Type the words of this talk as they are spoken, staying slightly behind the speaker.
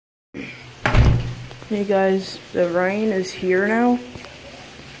Hey guys, the rain is here now,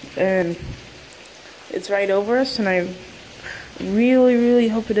 and it's right over us, and I really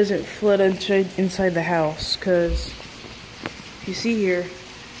hope it doesn't flood inside the house, because you see here,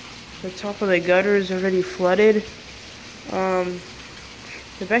 the top of the gutter is already flooded. The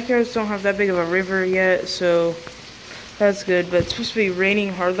backyards don't have that big of a river yet, so that's good, but it's supposed to be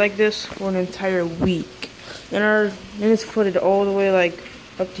raining hard like this for an entire week, and it's flooded all the way like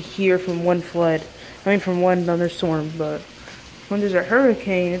up to here from one flood. I mean, from one thunderstorm, but when there's a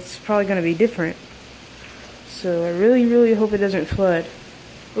hurricane, it's probably going to be different. So I really hope it doesn't flood.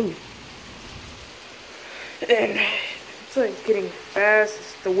 Ooh. And it's like getting fast.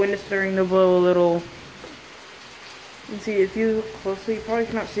 The wind is starting to blow a little. You see, if you look closely, you probably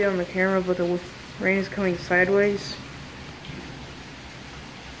cannot see it on the camera, but the rain is coming sideways.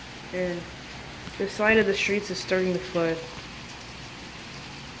 And the side of the streets is starting to flood.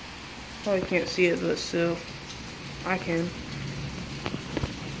 Probably can't see it, but still, I can.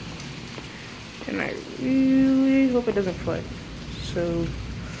 And I really hope it doesn't flood. So,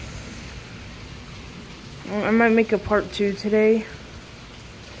 I might make a part 2 today.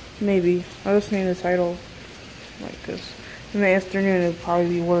 Maybe. I'll just name the title like this. In the afternoon, it'll probably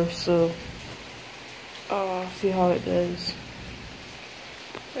be worse, so I'll see how it does.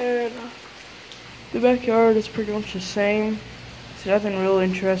 And the backyard is pretty much the same. It's nothing real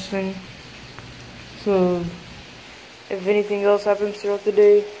interesting. So, if anything else happens throughout the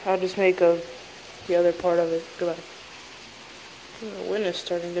day, I'll just make the other part of it. Goodbye. The wind is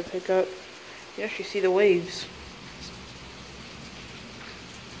starting to pick up. You actually see the waves.